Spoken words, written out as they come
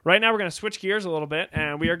Right now, we're going to switch gears a little bit,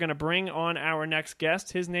 and we are going to bring on our next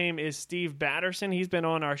guest. His name is Steve Batterson. He's been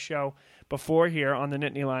on our show before here on the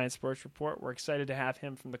Nittany Lions Sports Report. We're excited to have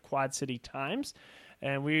him from the Quad City Times,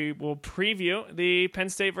 and we will preview the Penn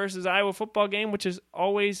State versus Iowa football game, which is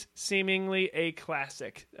always seemingly a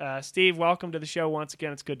classic. Steve, welcome to the show once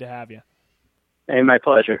again. It's good to have you. Hey, my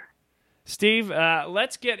pleasure. Steve,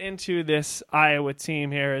 let's get into this Iowa team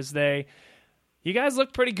here as you guys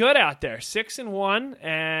look pretty good out there, 6-1,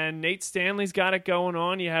 and Nate Stanley's got it going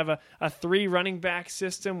on. You have a 3 running back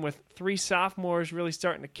system with 3 sophomores really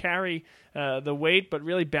starting to carry the weight, but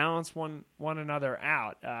really balance one another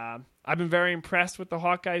out. I've been very impressed with the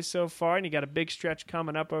Hawkeyes so far, and you got a big stretch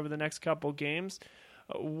coming up over the next couple games.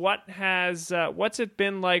 What's it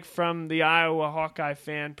been like from the Iowa Hawkeye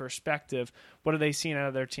fan perspective? What have they seen out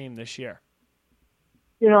of their team this year?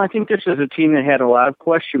 I think this is a team that had a lot of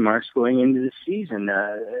question marks going into the season.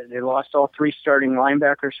 They lost all 3 starting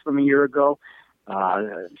linebackers from a year ago.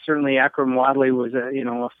 Certainly, Akram Wadley was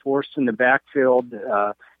a force in the backfield.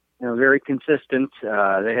 Very consistent.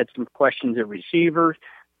 They had some questions at receivers,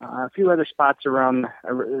 a few other spots around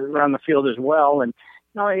the field as well. And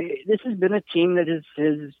this has been a team that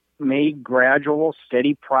has made gradual,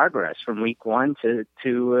 steady progress from week 1 to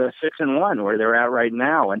 6-1, where they're at right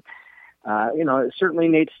now. And certainly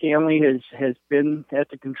Nate Stanley has been at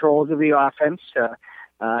the controls of the offense.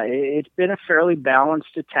 It's been a fairly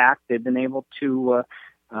balanced attack. They've been able to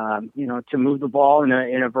move the ball in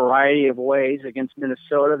a variety of ways. Against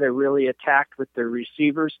Minnesota, they really attacked with their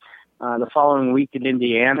receivers. The following week in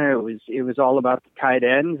Indiana, it was all about the tight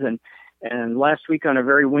ends. And last week on a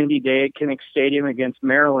very windy day at Kinnick Stadium against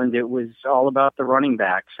Maryland, it was all about the running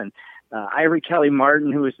backs. And Ivory Kelly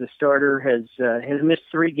Martin, who is the starter, has missed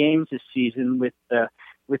 3 games this season with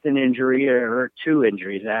an injury, or 2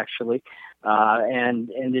 injuries actually, and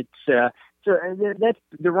it's that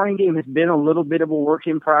the running game has been a little bit of a work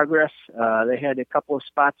in progress. They had a couple of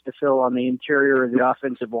spots to fill on the interior of the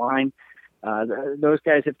offensive line. Those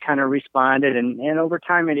guys have kind of responded, and over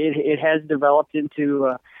time it has developed into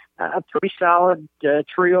a pretty solid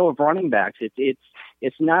trio of running backs.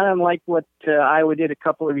 It's not unlike what Iowa did a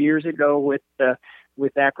couple of years ago with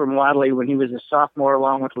Akram Wadley when he was a sophomore,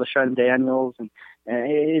 along with LaShawn Daniels, and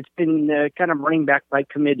it's been kind of running back by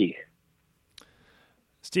committee.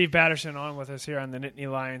 Steve Batterson on with us here on the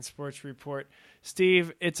Nittany Lions Sports Report.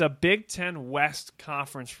 Steve, it's a Big Ten West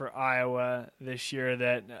conference for Iowa this year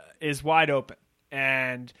that is wide open,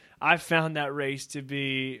 and I've found that race to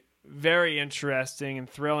be very interesting and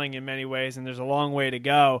thrilling in many ways, and there's a long way to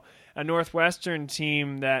go. A Northwestern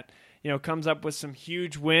team that comes up with some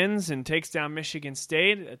huge wins and takes down Michigan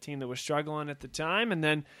State, a team that was struggling at the time, and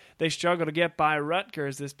then they struggle to get by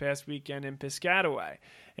Rutgers this past weekend in Piscataway.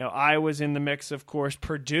 Iowa's in the mix, of course,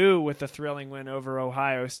 Purdue with a thrilling win over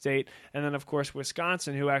Ohio State, and then, of course,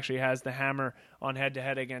 Wisconsin, who actually has the hammer on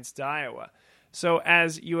head-to-head against Iowa. So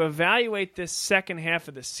as you evaluate this second half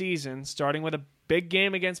of the season, starting with a big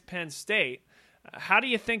game against Penn State, how do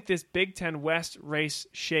you think this Big Ten West race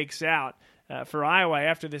shakes out? For Iowa,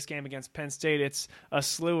 after this game against Penn State, it's a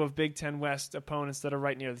slew of Big Ten West opponents that are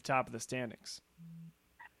right near the top of the standings.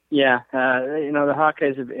 Yeah, the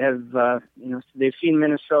Hawkeyes have they've seen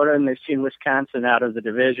Minnesota and they've seen Wisconsin out of the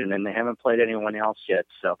division, and they haven't played anyone else yet.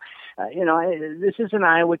 So, this is an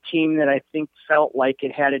Iowa team that I think felt like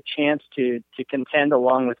it had a chance to contend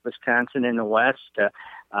along with Wisconsin in the West.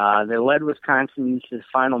 They led Wisconsin to the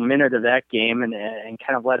final minute of that game and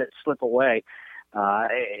kind of let it slip away.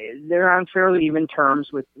 They're on fairly even terms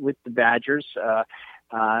with the Badgers.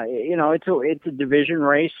 It's a division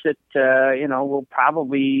race that will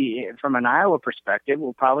probably, from an Iowa perspective,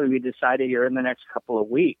 will probably be decided here in the next couple of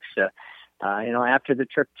weeks. After the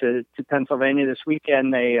trip to Pennsylvania this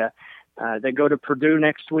weekend, they go to Purdue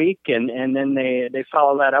next week, and then they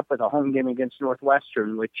follow that up with a home game against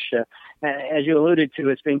Northwestern, which, as you alluded to,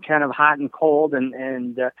 has been kind of hot and cold and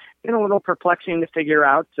a little perplexing to figure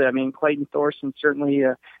out. I mean, Clayton Thorson, certainly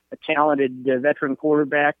a talented veteran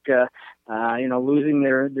quarterback, losing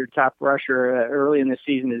their top rusher early in the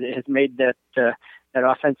season has made that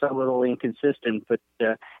offense a little inconsistent. But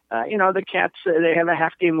the Cats, they have a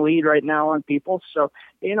half-game lead right now on people. So,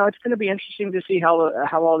 it's going to be interesting to see how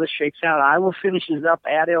all this shakes out. Iowa finishes up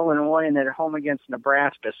at Illinois and then at home against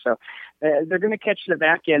Nebraska. So they're going to catch the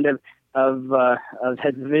back end of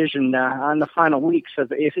that division on the final week. So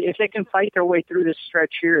if they can fight their way through this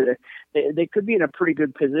stretch here, they could be in a pretty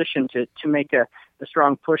good position to make a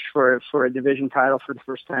strong push for a division title for the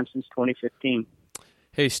first time since 2015.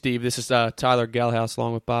 Hey, Steve, this is Tyler Galhouse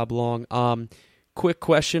along with Bob Long. Quick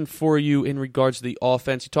question for you in regards to the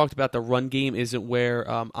offense. You talked about the run game isn't where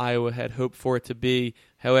Iowa had hoped for it to be.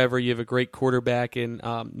 However, you have a great quarterback in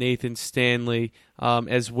Nate Stanley,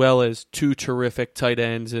 as well as two terrific tight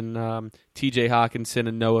ends in T.J. Hawkinson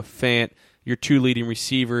and Noah Fant, your two leading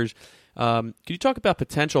receivers. Can you talk about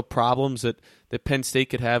potential problems that Penn State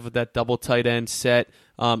could have with that double tight end set,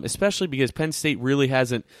 especially because Penn State really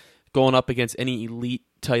hasn't gone up against any elite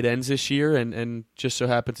tight ends this year, and just so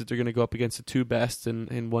happens that they're going to go up against the two best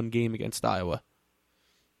in one game against Iowa?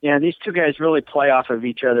 Yeah, these two guys really play off of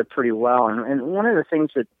each other pretty well. And one of the things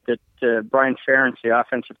that Brian Ferentz, the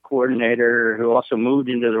offensive coordinator, who also moved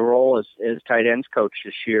into the role as tight ends coach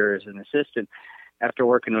this year as an assistant, after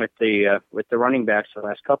working with the running backs the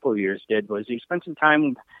last couple of years, did was he spent some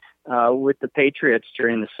time with the Patriots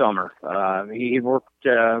during the summer. He worked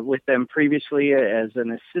with them previously as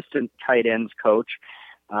an assistant tight ends coach,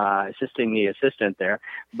 assisting the assistant there.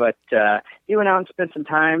 But he went out and spent some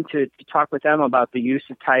time to talk with them about the use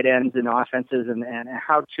of tight ends in offenses and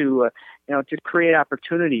how to create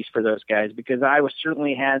opportunities for those guys, because Iowa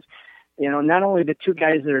certainly has, not only the two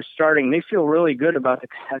guys that are starting, they feel really good about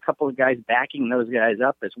a couple of guys backing those guys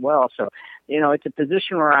up as well. So, it's a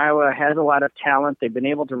position where Iowa has a lot of talent. They've been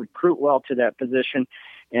able to recruit well to that position.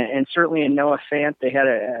 And certainly in Noah Fant, they had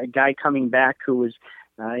a guy coming back who was,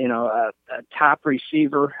 a top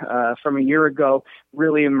receiver from a year ago,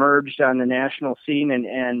 really emerged on the national scene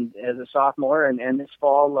and as a sophomore. And this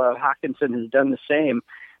fall, Hawkinson has done the same.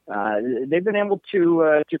 They've been able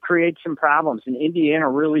to create some problems, and Indiana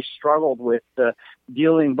really struggled with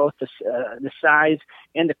dealing both the size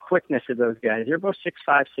and the quickness of those guys. They're both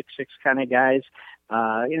 6'5", 6'6" kind of guys.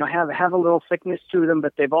 Have a little thickness to them,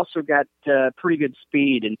 but they've also got pretty good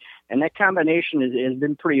speed, and that combination has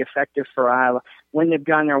been pretty effective for Iowa when they've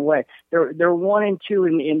gone their way. They're 1 and 2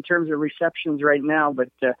 in terms of receptions right now, but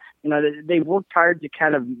they've worked hard to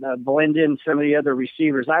kind of blend in some of the other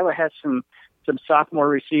receivers. Iowa has some sophomore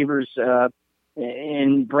receivers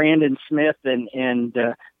in Brandon Smith and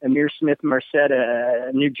Amir Smith-Marset,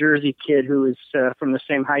 a New Jersey kid who is from the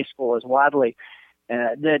same high school as Wadley,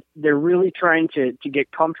 that they're really trying to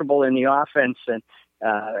get comfortable in the offense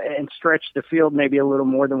and stretch the field maybe a little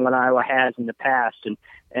more than what Iowa has in the past. And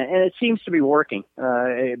it seems to be working.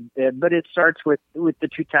 But it starts with the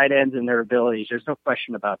two tight ends and their abilities. There's no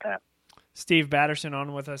question about that. Steve Batterson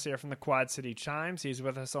on with us here from the Quad City Chimes. He's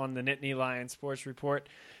with us on the Nittany Lions Sports Report.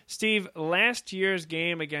 Steve, last year's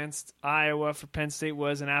game against Iowa for Penn State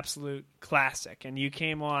was an absolute classic, and you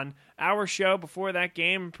came on our show before that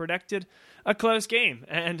game and predicted a close game.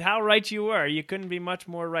 And how right you were. You couldn't be much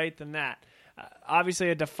more right than that.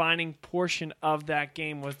 Obviously, a defining portion of that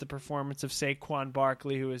game was the performance of Saquon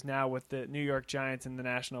Barkley, who is now with the New York Giants in the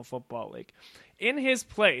National Football League. In his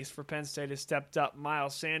place for Penn State has stepped up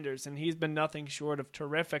Miles Sanders, and he's been nothing short of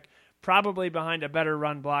terrific, probably behind a better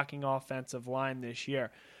run-blocking offensive line this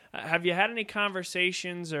year. Have you had any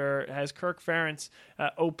conversations, or has Kirk Ferentz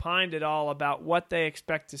opined at all about what they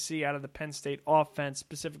expect to see out of the Penn State offense,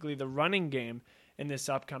 specifically the running game, in this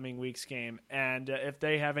upcoming week's game, and if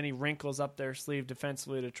they have any wrinkles up their sleeve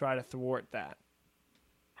defensively to try to thwart that?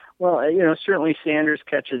 Well, certainly Sanders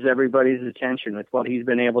catches everybody's attention with what he's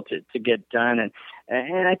been able to get done,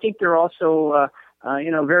 and I think they're also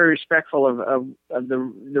very respectful of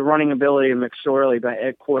the running ability of McSorley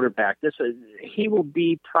at quarterback. He will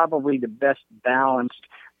be probably the best balanced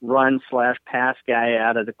run/pass guy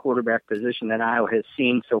out of the quarterback position that Iowa has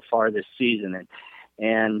seen so far this season,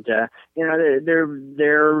 and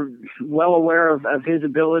they're well aware of his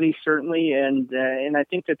ability, certainly, and I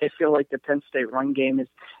think that they feel like the Penn State run game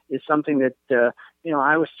is something that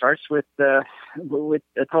Iowa starts with a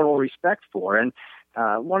total respect for. And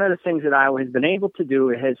one of the things that Iowa has been able to do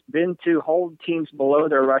has been to hold teams below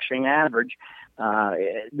their rushing average.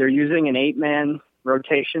 They're using an 8-man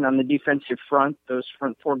rotation on the defensive front. Those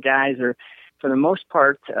front four guys are, for the most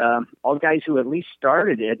part, all guys who at least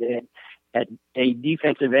started at a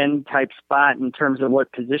defensive end type spot in terms of what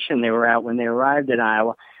position they were at when they arrived in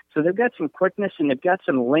Iowa. So they've got some quickness and they've got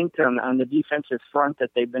some length on the defensive front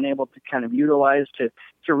that they've been able to kind of utilize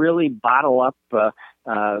to really bottle up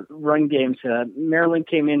run games. Maryland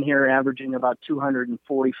came in here averaging about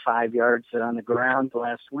 245 yards on the ground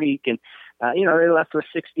last week, and they left with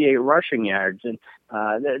 68 rushing yards, and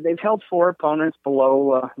they've held 4 opponents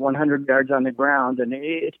below 100 yards on the ground, and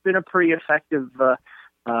it's been a pretty effective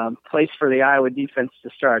place for the Iowa defense to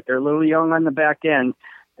start. They're a little young on the back end,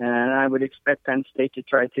 and I would expect Penn State to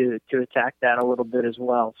try to attack that a little bit as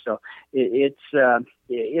well. So it's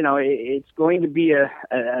going to be a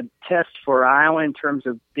test for Iowa in terms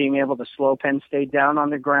of being able to slow Penn State down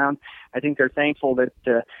on the ground. I think they're thankful that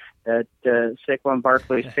Saquon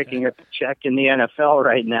Barkley is picking up a check in the NFL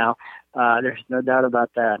right now. There's no doubt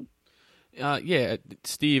about that. Yeah,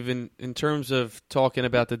 Steve, in terms of talking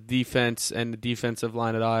about the defense and the defensive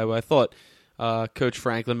line at Iowa, I thought Coach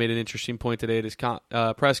Franklin made an interesting point today at his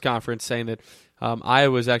press conference, saying that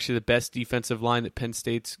Iowa is actually the best defensive line that Penn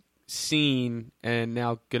State's seen and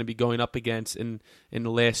now going to be going up against in the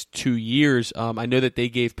last 2 years. I know that they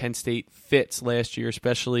gave Penn State fits last year,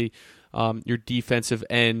 especially your defensive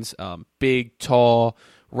ends, big, tall,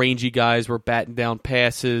 rangy guys were batting down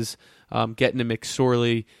passes, getting to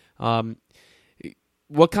McSorley.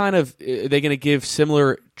 What kind of are they going to give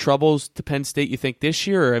similar troubles to Penn State, you think, this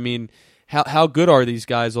year? Or, I mean, how good are these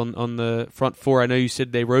guys on the front four? I know you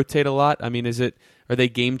said they rotate a lot. I mean, are they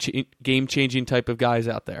game changing type of guys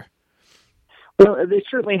out there? Well, they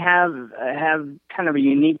certainly have kind of a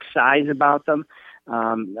unique size about them.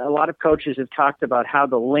 A lot of coaches have talked about how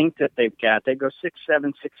the length that they've got. They go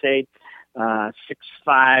 6'7", 6'8",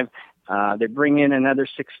 6'5". They bring in another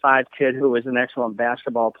 6'5" kid who was an excellent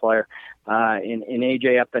basketball player in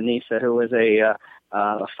AJ Epinesa, who was a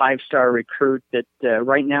 5-star recruit that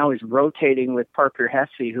right now is rotating with Parker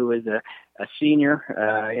Hesse, who is a senior,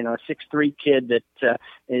 a 6'3" kid that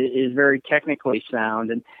is very technically sound.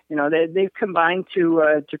 And, they've combined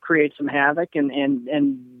to create some havoc. And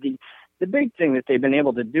the big thing that they've been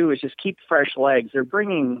able to do is just keep fresh legs. They're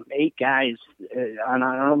bringing 8 guys on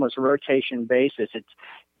an almost rotation basis.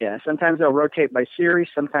 Sometimes they'll rotate by series.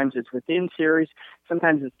 Sometimes it's within series.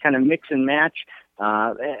 Sometimes it's kind of mix and match.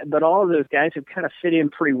 But all of those guys have kind of fit in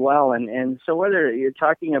pretty well. And so whether you're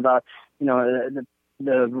talking about,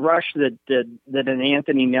 the rush that an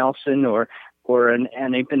Anthony Nelson or an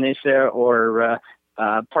Epinesa or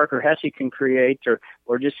Parker Hesse can create,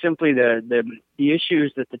 or just simply the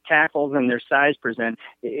issues that the tackles and their size present,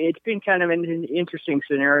 it's been kind of an interesting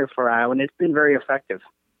scenario for Iowa, and it's been very effective.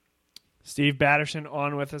 Steve Batterson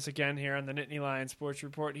on with us again here on the Nittany Lions Sports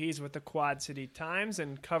Report. He's with the Quad City Times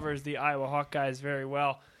and covers the Iowa Hawkeyes very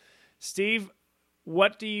well. Steve,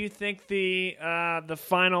 what do you think the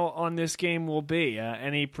final on this game will be?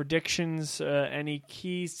 Any predictions, any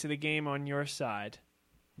keys to the game on your side?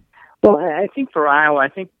 Well, I think for Iowa,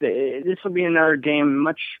 this will be another game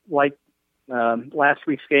much like last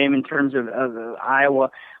week's game in terms of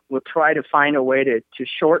Iowa will try to find a way to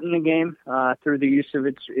shorten the game through the use of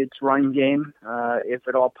its run game, if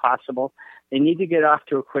at all possible. They need to get off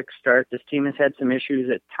to a quick start. This team has had some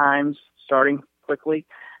issues at times starting quickly.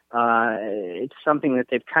 It's something that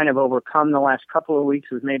they've kind of overcome the last couple of weeks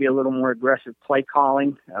with maybe a little more aggressive play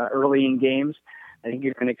calling early in games. I think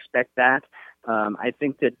you can expect that. I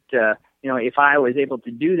think that, if Iowa is able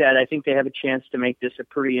to do that, I think they have a chance to make this a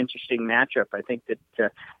pretty interesting matchup. I think that,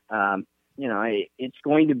 it's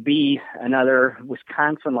going to be another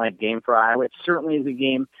Wisconsin-like game for Iowa. It certainly is a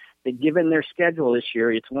game that, given their schedule this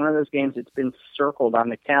year, it's one of those games that's been circled on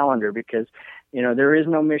the calendar because, there is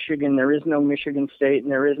no Michigan, there is no Michigan State,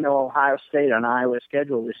 and there is no Ohio State on Iowa's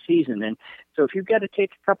schedule this season. And so if you've got to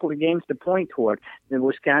take a couple of games to point toward, the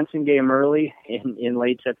Wisconsin game early in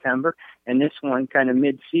late September and this one kind of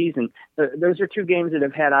mid-season, those are 2 games that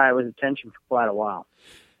have had Iowa's attention for quite a while.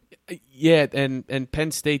 Yeah, and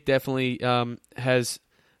Penn State definitely has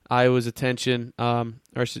Iowa's attention,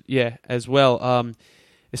 as well,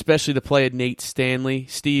 especially the play of Nate Stanley.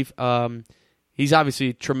 Steve, he's obviously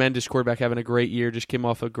a tremendous quarterback, having a great year, just came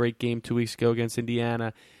off a great game 2 weeks ago against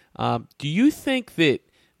Indiana. Do you think that,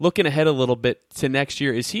 looking ahead a little bit to next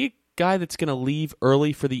year, is he a guy that's going to leave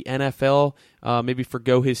early for the NFL, maybe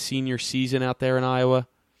forgo his senior season out there in Iowa?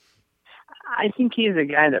 I think he's a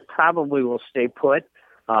guy that probably will stay put.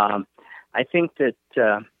 I think that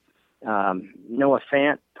Noah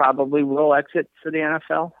Fant probably will exit for the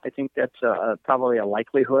NFL. I think that's probably a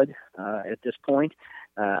likelihood at this point.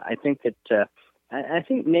 I think that I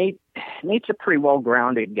think Nate's a pretty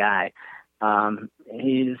well-grounded guy.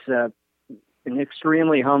 He's an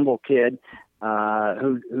extremely humble kid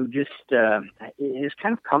who just is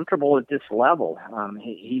kind of comfortable at this level.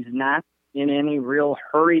 He's not in any real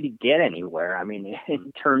hurry to get anywhere. I mean,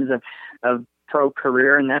 in terms of pro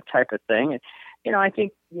career and that type of thing. And, I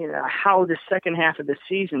think, how the second half of the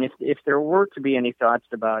season, if there were to be any thoughts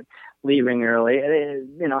about leaving early,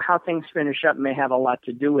 how things finish up may have a lot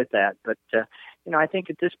to do with that. But, I think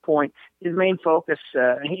at this point, his main focus,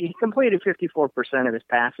 he completed 54% of his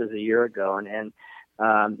passes a year ago. And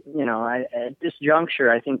at this juncture,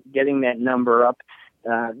 I think getting that number up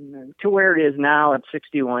to where it is now at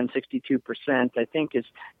 61, 62%, I think is,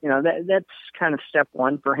 that's kind of step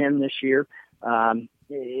one for him this year.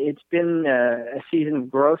 It's been a season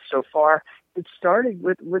of growth so far. It started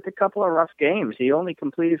with a couple of rough games. He only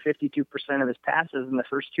completed 52% of his passes in the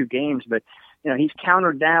first 2 games, but he's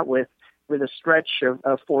countered that with with a stretch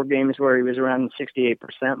of 4 games where he was around the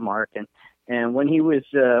 68% mark, and when he was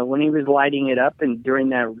lighting it up and during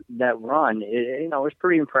that run, it was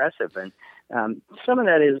pretty impressive. And some of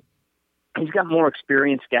that is he's got more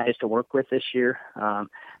experienced guys to work with this year.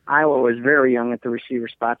 Iowa was very young at the receiver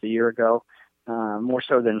spots a year ago, more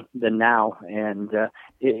so than now, and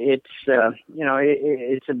it's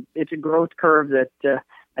a growth curve that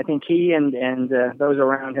I think he and those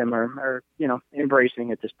around him are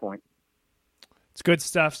embracing at this point. It's good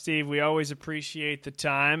stuff, Steve. We always appreciate the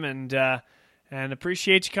time and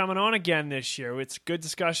appreciate you coming on again this year. It's good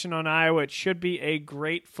discussion on Iowa. It should be a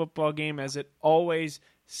great football game, as it always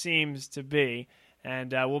seems to be,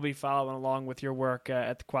 and we'll be following along with your work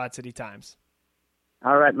at the Quad City Times.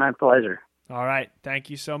 All right, my pleasure. All right, thank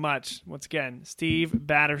you so much. Once again, Steve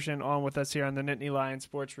Batterson on with us here on the Nittany Lions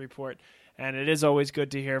Sports Report, and it is always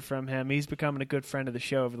good to hear from him. He's becoming a good friend of the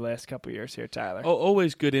show over the last couple of years here, Tyler. Oh,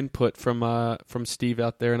 always good input from Steve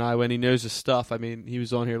out there in Iowa, and he knows his stuff. I mean, he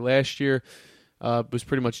was on here last year, was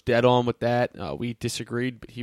pretty much dead on with that. We disagreed, but he